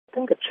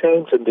think a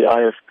change in the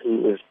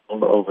IFP is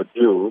long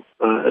overdue.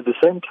 At the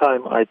same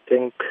time, I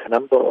think a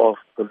number of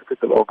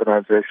political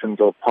organizations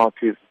or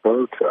parties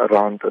built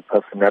around a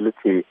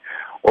personality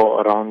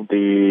or around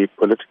the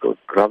political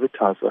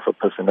gravitas of a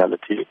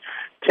personality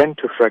tend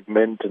to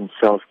fragment and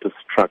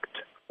self-destruct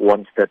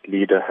once that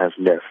leader has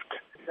left.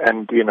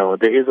 And,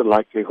 there is a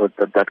likelihood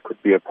that that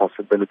could be a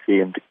possibility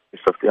in the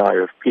case of the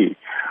IFP.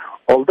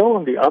 Although,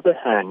 on the other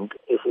hand,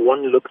 if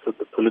one looks at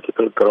the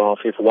political graph,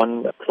 if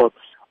one plots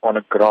on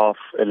a graph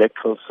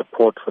electoral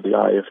support for the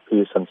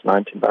IFP since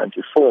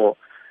 1994,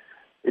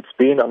 it's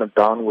been on a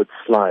downward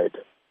slide.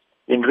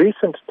 In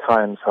recent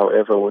times,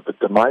 however, with the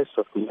demise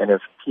of the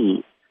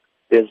NFP,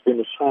 there's been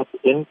a sharp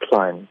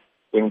incline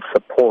in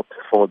support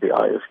for the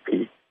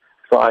IFP.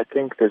 So I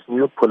think there's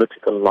new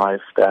political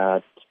life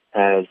that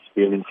has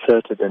been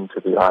inserted into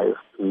the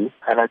IFP.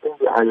 And I think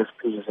the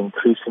IFP is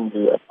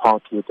increasingly a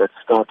party that's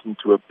starting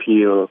to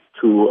appeal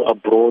to a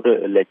broader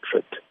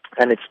electorate.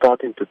 And it's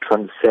starting to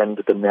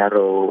transcend the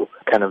narrow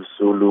kind of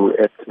Zulu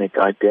ethnic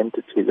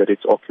identity that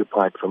it's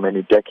occupied for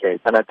many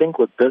decades. And I think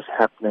with this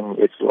happening,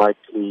 it's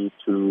likely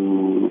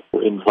to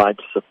invite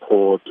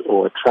support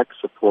or attract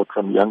support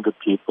from younger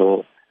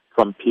people,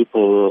 from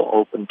people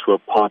open to a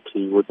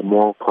party with a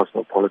more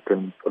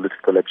cosmopolitan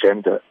political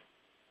agenda.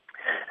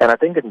 And I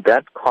think in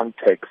that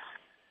context,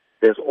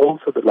 there's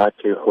also the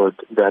likelihood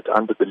that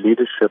under the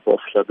leadership of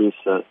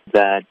Hlabisa,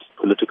 that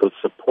political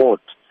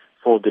support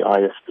for the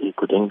IFP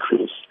could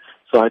increase.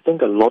 So I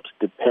think a lot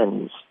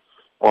depends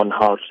on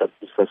how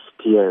Hlabisa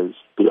steers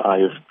the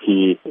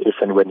IFP if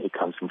and when he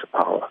comes into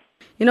power.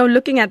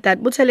 Looking at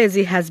that,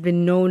 Buthelezi has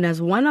been known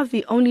as one of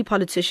the only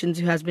politicians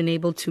who has been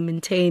able to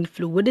maintain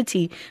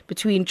fluidity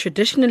between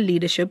traditional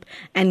leadership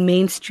and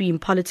mainstream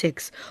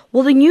politics.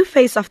 Will the new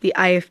face of the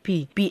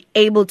IFP be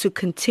able to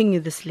continue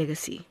this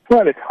legacy?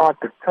 Well, it's hard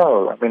to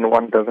tell.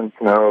 One doesn't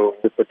know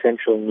the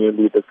potential new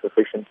leader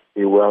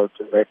sufficiently well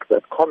to make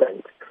that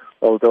comment.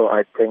 Although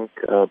I think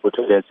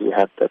Buthelezi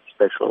had that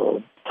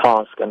special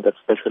task and that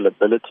special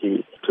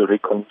ability to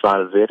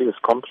reconcile various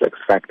complex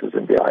factors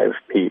in the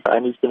IFP.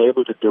 And he's been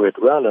able to do it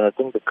well. And I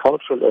think the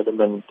cultural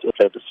element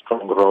played a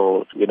strong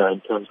role,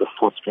 in terms of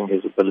fostering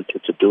his ability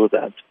to do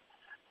that.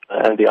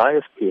 And the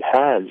IFP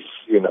has,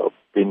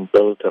 been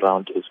built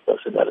around his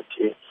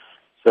personality.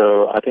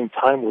 So I think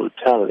time will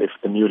tell if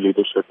the new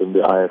leadership in the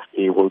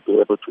IFP will be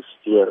able to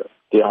steer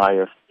the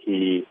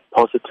IFP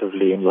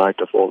positively in light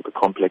of all the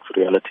complex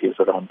realities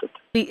around it.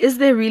 Is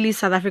there really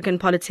South African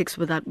politics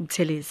without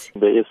Buthelezi?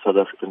 There is South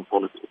African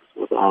politics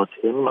without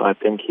him. I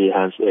think he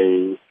has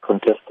a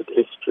contested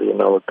history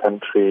in our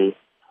country.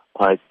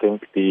 I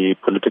think the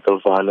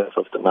political violence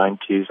of the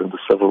 90s and the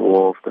civil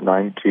war of the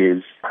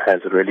 90s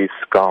has really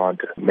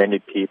scarred many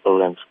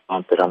people and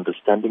scarred their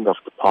understanding of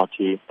the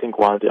party. I think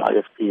while the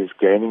IFP is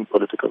gaining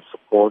political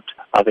support,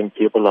 I think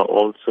people are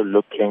also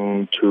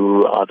looking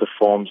to other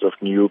forms of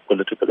new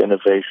political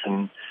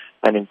innovation,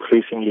 and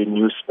increasingly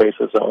new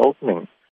spaces are opening.